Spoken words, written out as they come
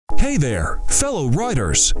Hey there, fellow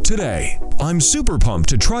riders! Today, I'm super pumped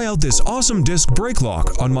to try out this awesome disc brake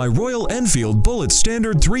lock on my Royal Enfield Bullet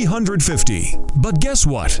Standard 350. But guess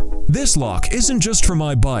what? This lock isn't just for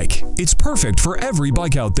my bike, it's perfect for every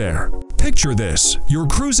bike out there. Picture this, you're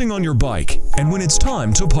cruising on your bike, and when it's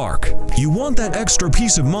time to park, you want that extra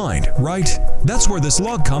peace of mind, right? That's where this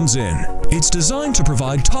lock comes in. It's designed to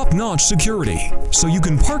provide top-notch security, so you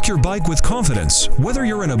can park your bike with confidence, whether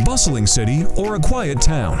you're in a bustling city or a quiet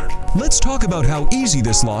town. Let's talk about how easy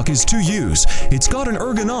this lock is to use. It's got an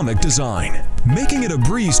ergonomic design, making it a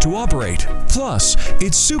breeze to operate. Plus,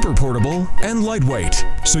 it's super portable and lightweight,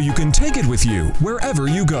 so you can take it with you wherever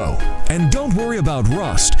you go. And don't worry about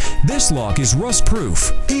rust. This lock is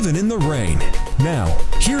rust-proof, even in the rain. Now,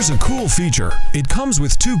 here's a cool feature. It comes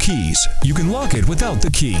with 2 keys. You can lock it without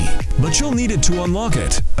the key, but you'll need it to unlock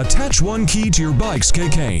it. Attach one key to your bike's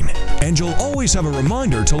keychain, and you'll always have a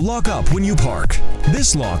reminder to lock up when you park.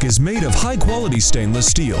 This lock is made of high-quality stainless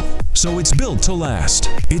steel, so it's built to last.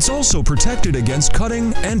 It's also protected against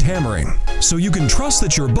cutting and hammering, so you can trust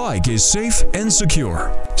that your bike is safe and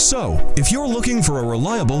secure. So, if you're looking for a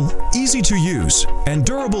reliable, easy-to-use, and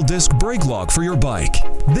durable disc brake lock for your bike,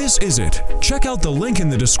 this is it. Check out the link in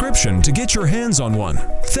the description to get your hands on one.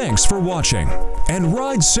 Thanks for watching, and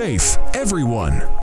ride safe, everyone!